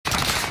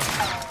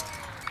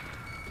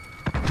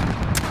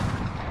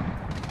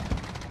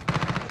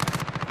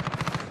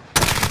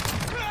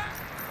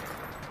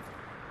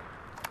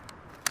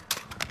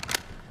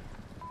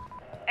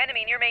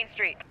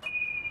street.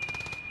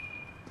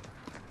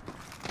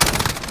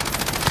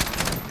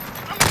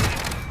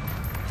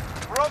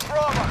 We're on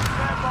Bravo,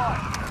 stand by.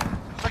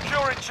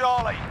 Securing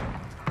Charlie.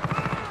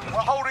 We're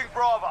holding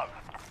Bravo.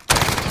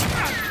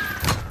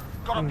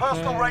 Got a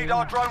personal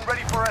radar drone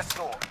ready for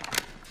escort.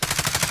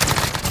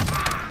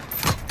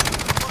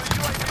 Got a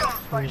UAV on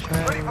station,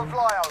 ready for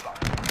flyover.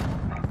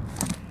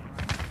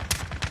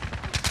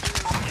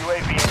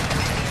 UAV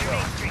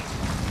entering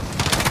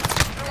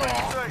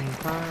Main Street.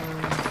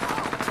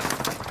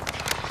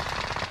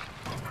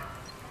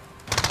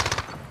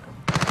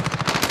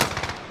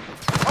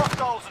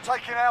 Hostiles are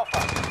taking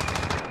Alpha.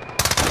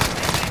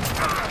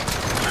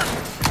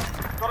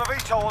 Got a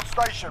VTOL on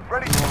station,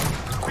 ready.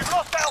 We've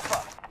lost Alpha.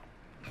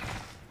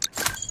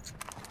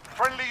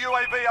 Friendly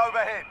UAV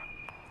overhead.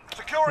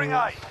 Securing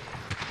A.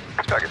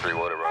 Target 3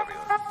 water, Romeo.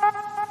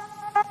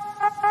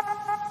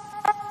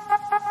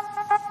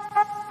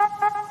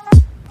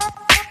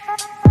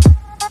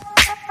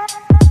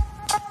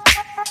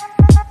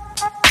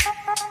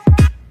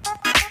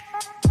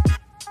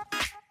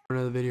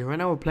 Another video. Right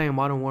now we're playing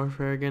Modern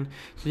Warfare again.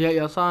 So yeah,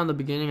 y'all saw in the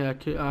beginning I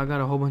got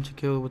a whole bunch of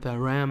kills with that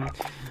RAM.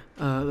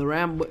 The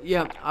RAM, but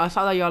yeah, I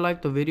saw that y'all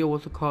liked the video.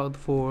 What's it called,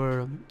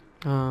 for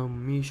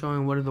me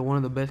showing what is one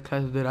of the best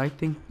classes that I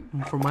think,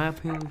 for my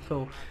opinion.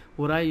 So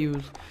what I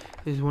use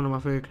is one of my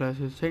favorite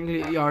classes.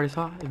 Technically, you already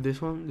saw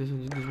this one. This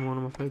is one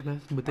of my favorite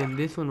classes. But then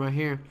this one right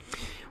here,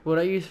 what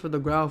I use for the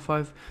Growl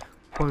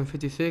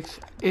 5.56,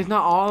 it's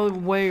not all the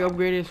way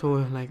upgraded.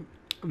 So like,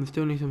 I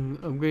still need some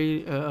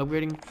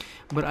upgrading.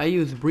 But I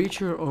use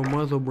Breacher or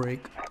Muzzle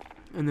Brake,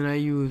 and then I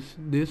use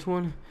this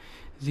one,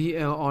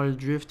 ZLR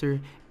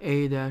Drifter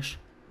A-08.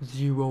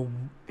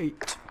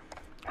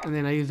 And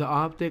then I use the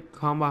Optic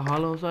Combat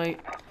Hollow Sight,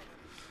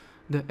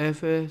 the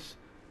FSS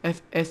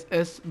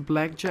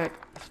Blackjack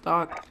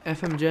Stock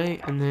FMJ,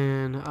 and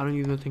then I don't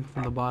use nothing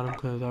from the bottom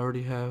because I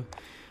already have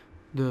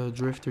the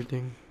Drifter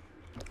thing.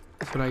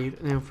 That's what I use.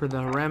 And then for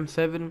the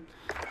RAM-7,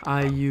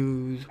 I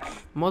use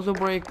Muzzle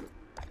Brake,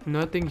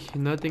 nothing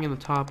in the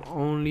top,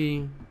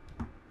 only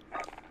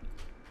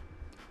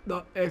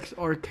the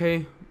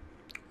XRK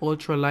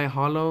Ultra Light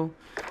Hollow.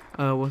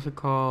 What's it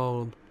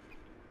called?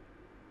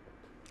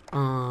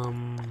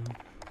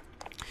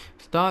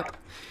 Stock,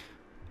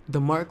 the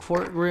Mark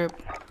IV grip,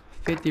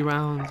 50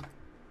 rounds,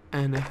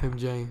 and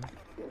FMJ.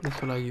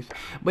 That's what I use.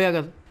 But yeah,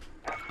 guys.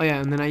 Oh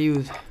yeah, and then I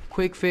use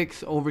Quick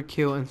Fix,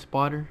 Overkill, and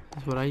Spotter.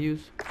 That's what I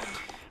use.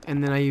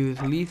 And then I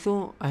use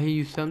Lethal. I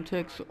use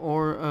Semtex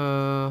or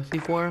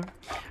C4.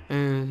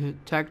 And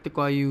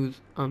Tactical, I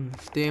use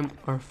Stim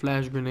or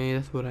Flash Grenade.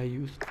 That's what I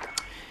use.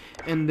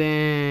 And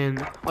then,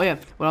 oh yeah,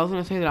 what I was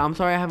gonna say, that I'm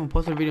sorry I haven't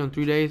posted a video in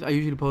 3 days. I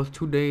usually post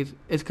 2 days.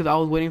 It's because I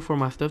was waiting for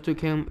my stuff to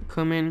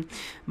come in.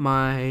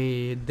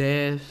 My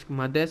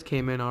desk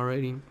came in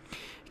already.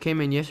 It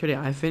came in yesterday.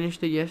 I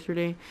finished it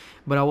yesterday,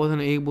 but I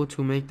wasn't able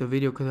to make the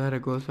video because I had to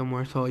go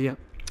somewhere. So yeah,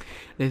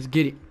 let's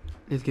get it.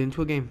 Let's get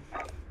into a game.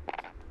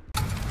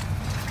 I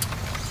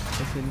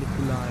said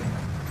Nikolai.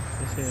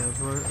 I said I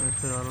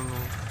don't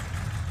know.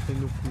 I said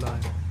Nikolai.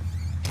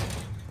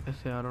 I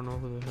said I don't know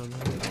who the hell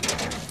that is.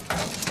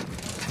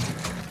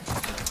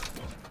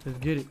 Let's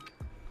get it.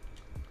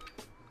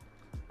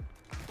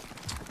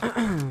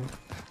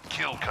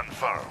 Kill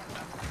confirmed.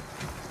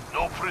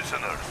 No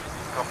prisoners.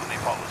 Company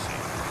policy.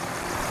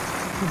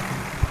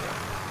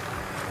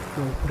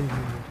 No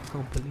prisoners.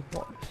 Company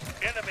policy.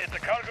 Enemy at the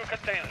cargo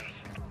containers.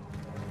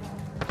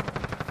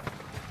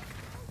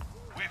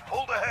 We've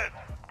pulled ahead.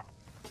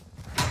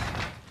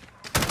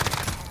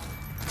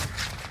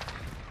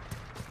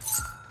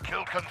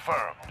 Kill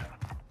confirmed.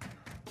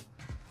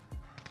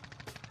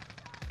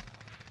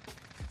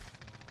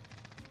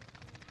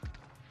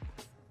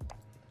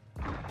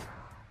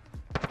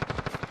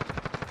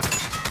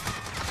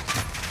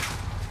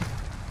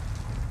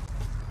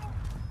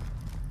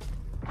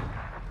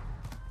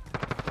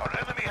 Our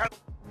enemy has...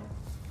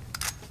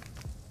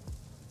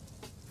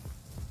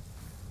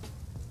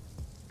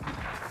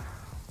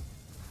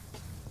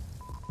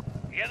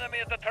 The enemy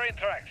at the train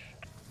tracks.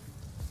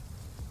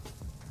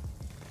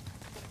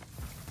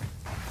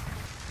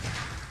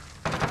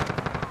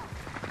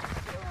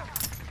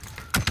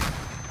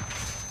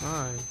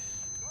 Nice.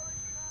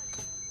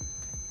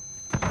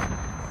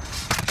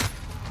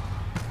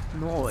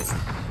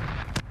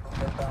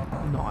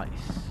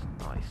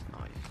 Nice.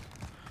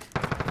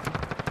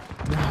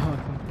 Now I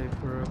can play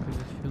for real because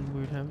it feels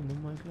weird having the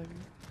mic like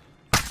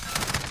that.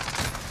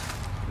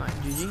 Nice,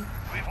 GG.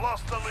 We've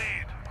lost the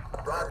lead.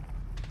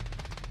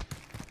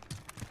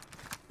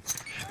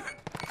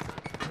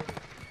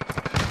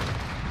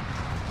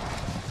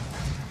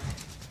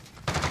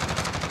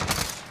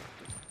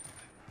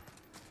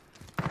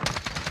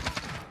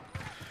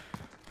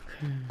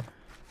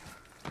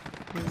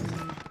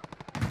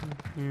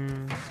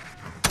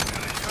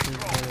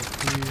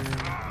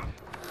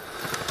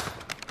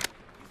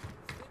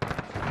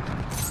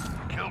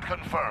 Kill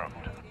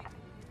confirmed.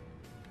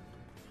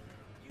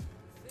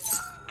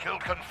 Kill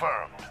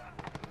confirmed.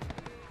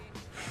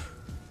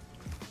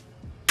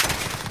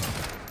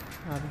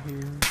 Out of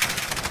here.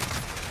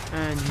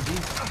 And GG.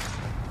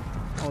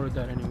 I would've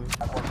died anyway.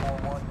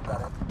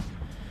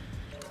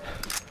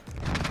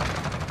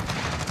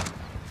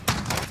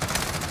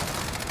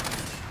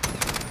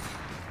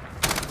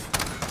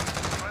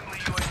 Friendly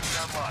UAV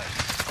online.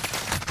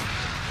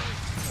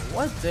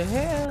 What the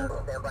hell?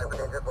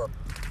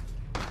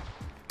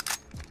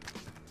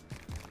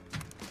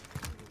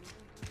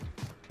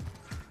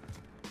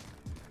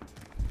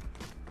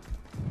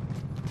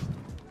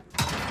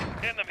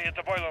 Enemy at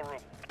the boiler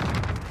room.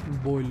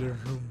 Boiler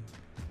room.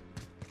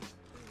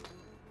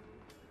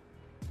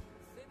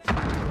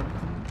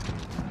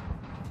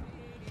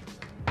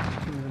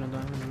 He's gonna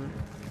die in a minute.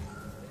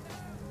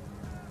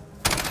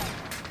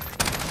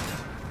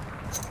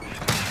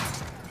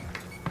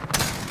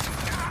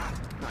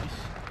 Nice.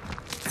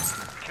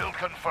 Kill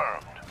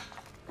confirmed.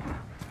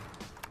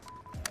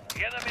 The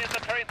enemy at the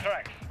train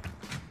tracks.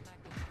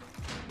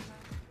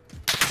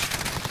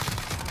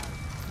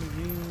 GG.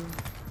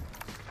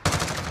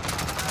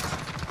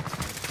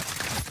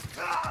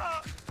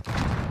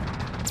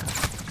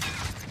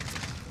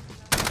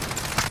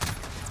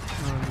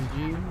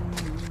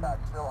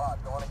 Still hot,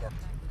 going again.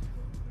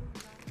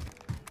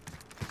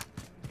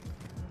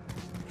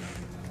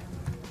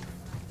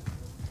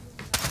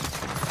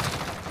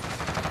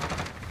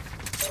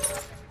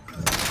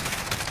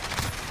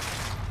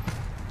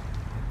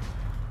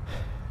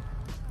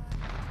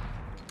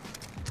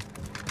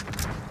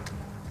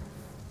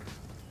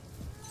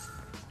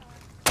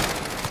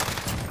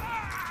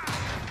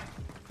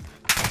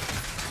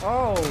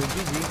 Oh,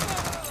 GG.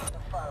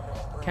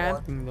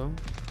 Camping though.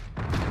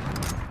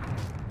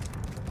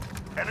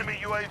 Enemy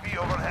UAV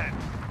overhead.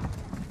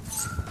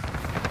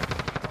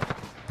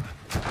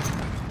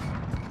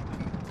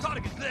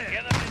 Target there. The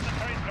enemy in the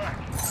train track.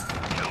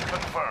 Kill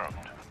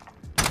confirmed.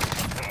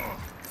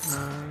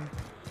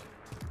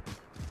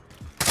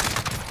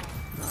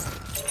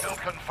 Nice. Kill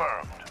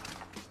confirmed.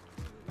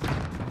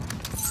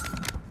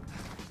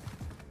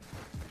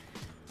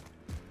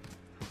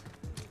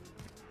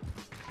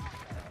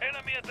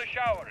 Enemy at the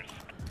showers.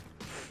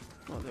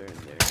 Oh, they're in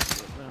there.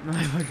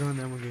 If I go in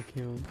there, I'm gonna get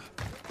killed.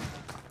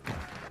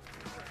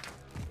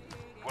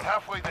 We're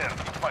halfway there.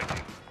 Keep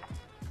fighting.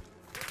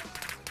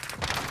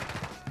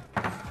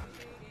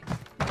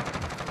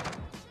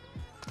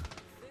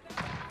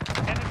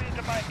 Enemy in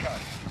the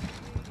minecart.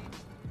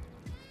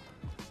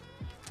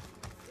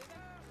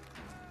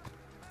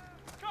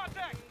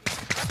 Contact!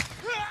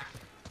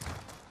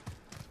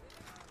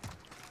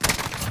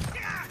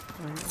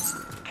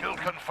 Kill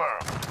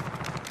confirmed.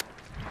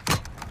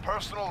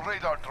 Personal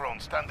radar drone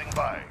standing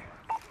by.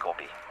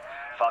 Copy.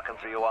 Falcon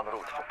 3-0 en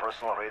route for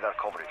personal radar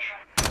coverage.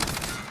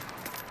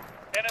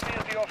 Enemy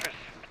at the office.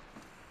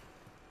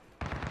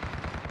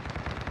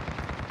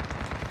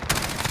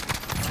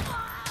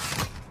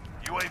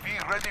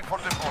 UAV ready for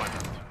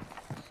deployment.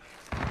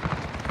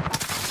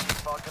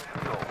 Falcon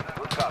 3-0,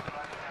 good copy.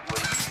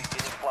 UAV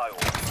beginning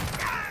flyover.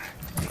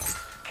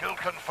 Kill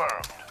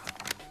confirmed.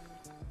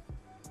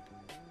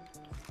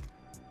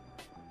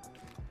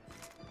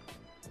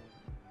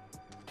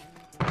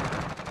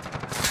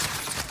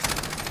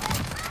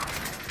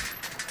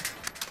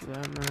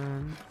 That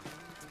man.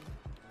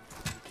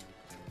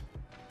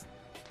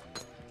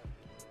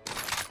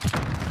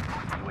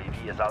 UAV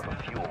is out of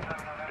fuel.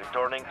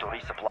 Returning to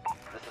resupply.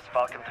 This is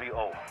Falcon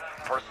 3-0.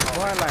 Personal.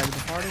 Boy, I like the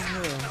party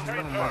here.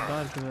 I'm almost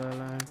died to that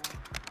lag.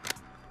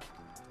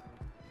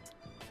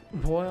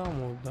 Boy, I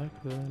almost died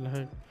to that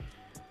lag.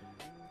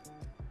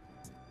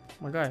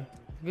 My guy,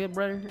 good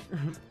brother.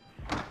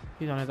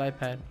 He's on his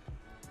iPad.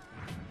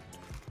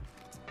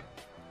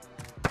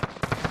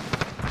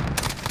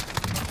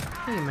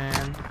 Hey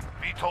man.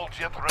 VTOL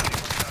jet ready.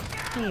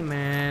 Hey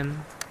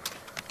man.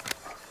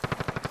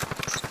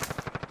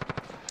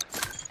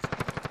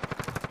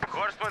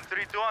 Horseman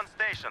 3-2 on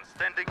station,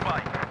 standing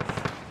by.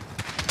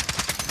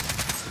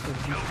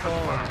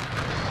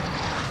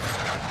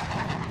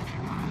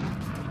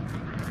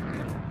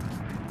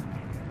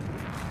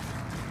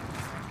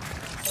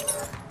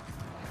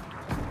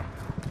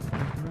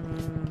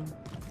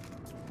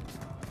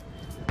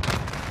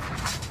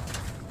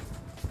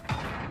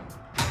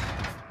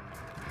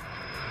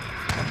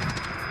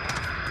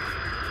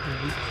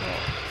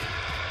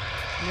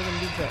 Let him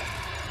do that.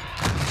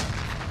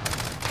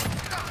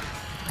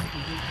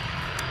 Okay.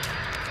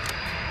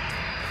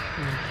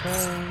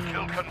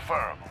 Kill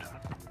confirmed.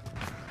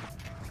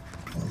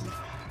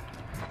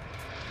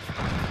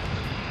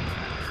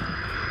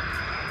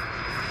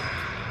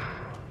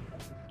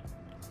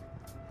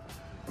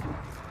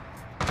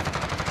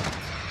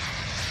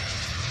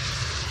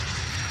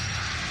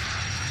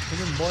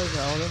 Them boys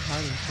are all in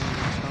hiding from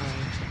the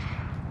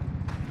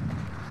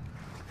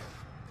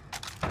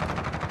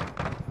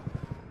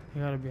You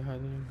gotta be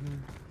hiding in here.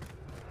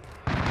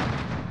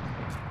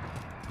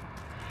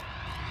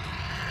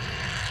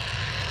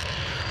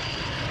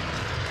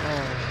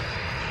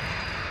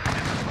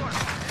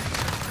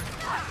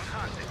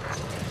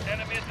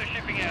 Enemy at the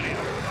shipping area.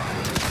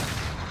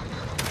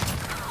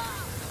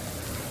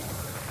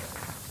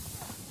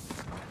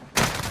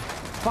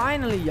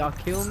 Finally, y'all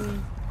kill me.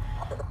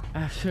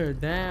 After a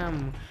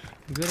damn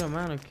good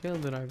amount of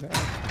kills that I got.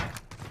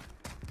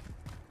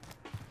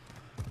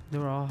 They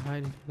were all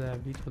hiding to that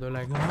vehicle. They're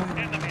like,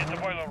 Enemy in the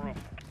boiler room.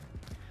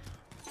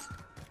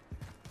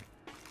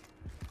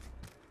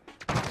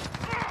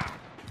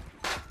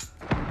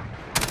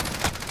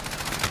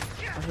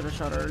 I should have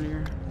shot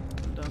earlier.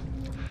 I'm done.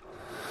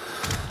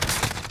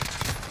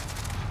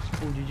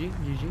 Oh, GG,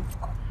 GG.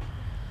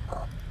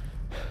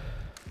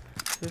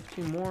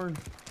 15 more.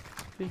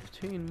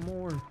 15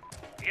 more.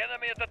 The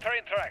enemy at the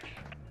train tracks.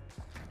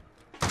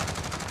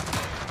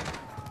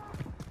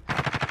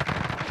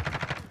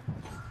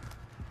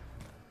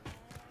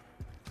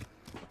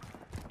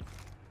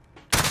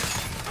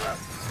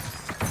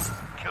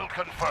 Kill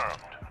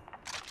confirmed.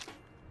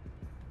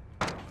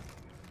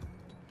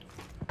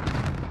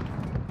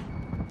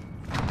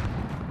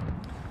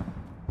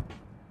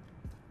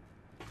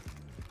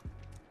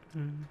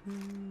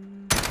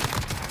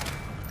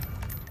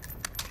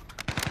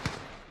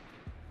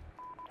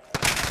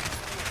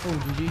 Oh,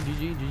 GG,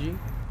 GG, GG.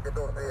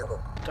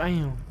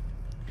 Damn.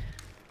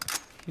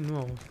 He knew I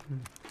was.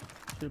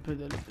 Should have played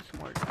that a little bit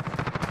smart.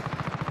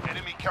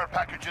 Enemy care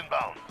package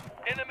inbound.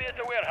 Enemy at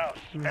the warehouse.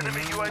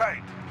 Enemy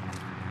UAV.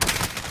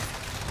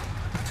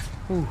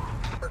 Ooh.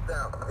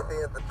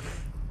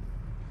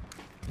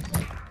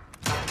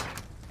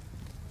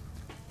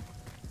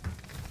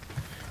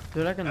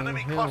 Dude, I can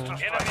Enemy hill. cluster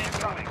strike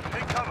incoming.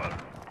 Take cover.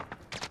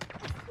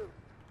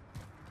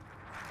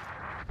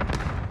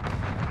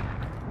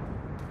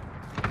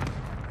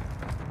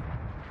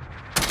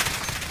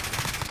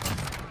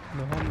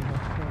 The homie,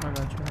 I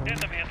got you. Homie.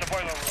 Enemy at the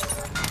boiler room.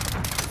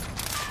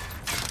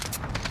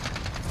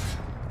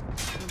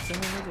 What the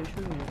hell are they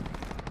shooting at?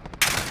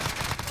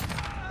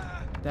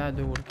 That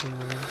dude would've killed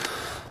me.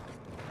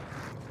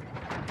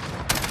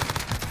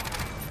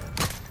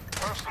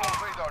 Personal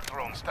radar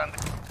drone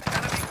standing.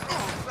 Enemy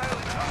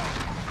sailing out.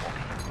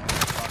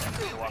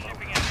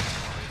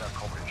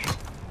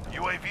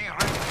 UAV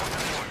ready for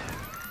deployment.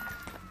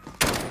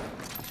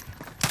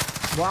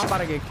 Boy, I'm about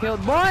to get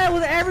killed. Boy, it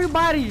was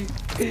everybody.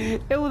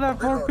 It was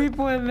like 4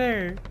 people in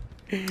there.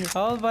 I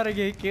was about to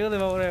get killed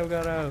if I would have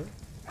got out.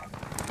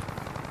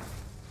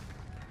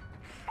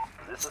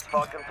 This is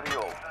Falcon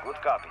 3-0.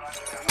 Good copy.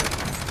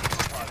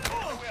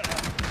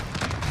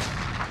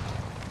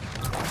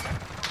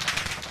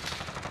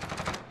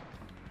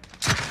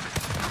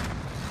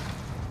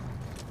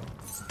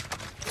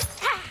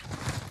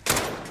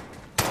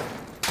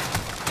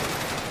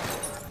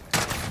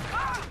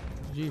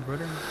 GG,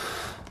 brother.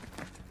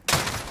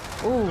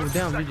 Oh,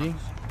 damn, GG.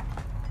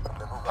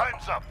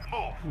 Time's up.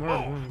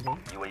 Move.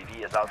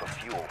 UAV is out of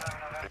fuel.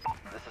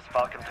 This is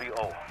Falcon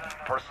 3-0.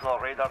 Personal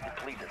radar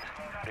depleted.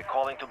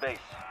 Recalling to base.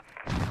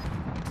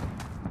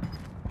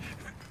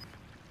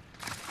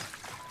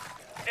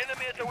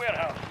 Enemy at the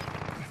warehouse.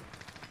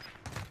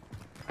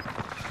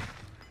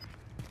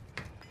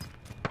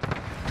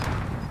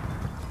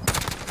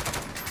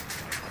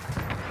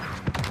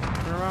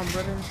 Turn around,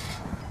 brother.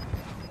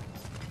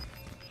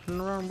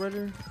 Turn around,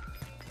 brother.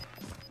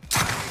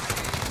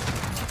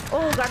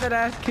 Oh, got that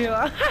ass kill.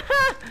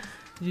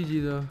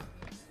 GG though.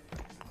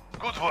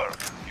 Good work.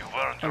 You've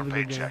earned That your was a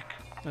good game. paycheck.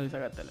 At least I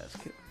got that last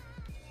kill.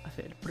 I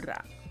said,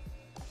 brah.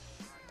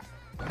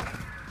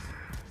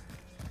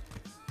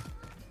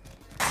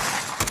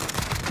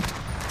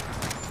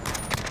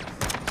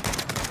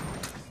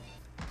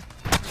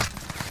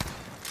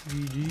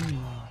 GG.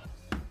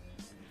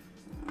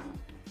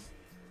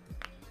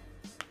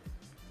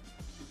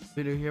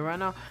 Video here right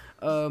now.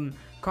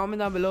 Comment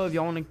down below if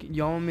y'all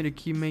want me to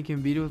keep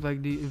making videos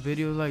like these.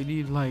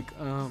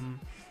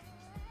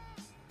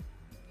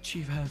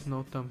 Chief has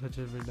no thumbs. I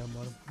just read that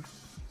bottom.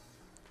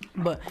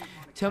 But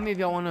tell me if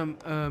y'all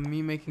want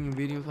me making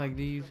videos like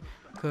these,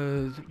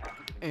 cause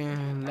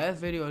in last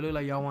video it looked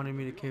like y'all wanted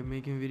me to keep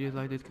making videos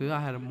like this, cause I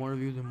had more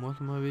views than most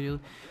of my videos.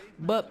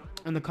 But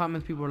in the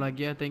comments people were like,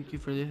 yeah, thank you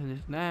for this and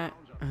this and that,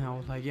 and I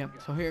was like, yeah.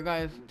 So here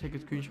guys, take a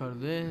screenshot of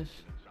this.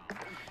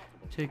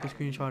 Take a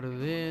screenshot of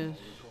this.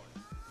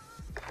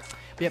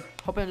 But yep,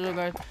 hope you enjoyed,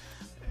 guys.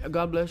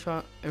 God bless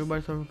y'all.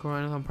 Everybody suffering from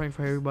corona. I'm praying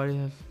for everybody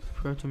that's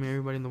subscribed to me,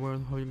 everybody in the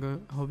world.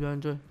 Hope y'all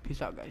enjoy.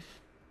 Peace out, guys.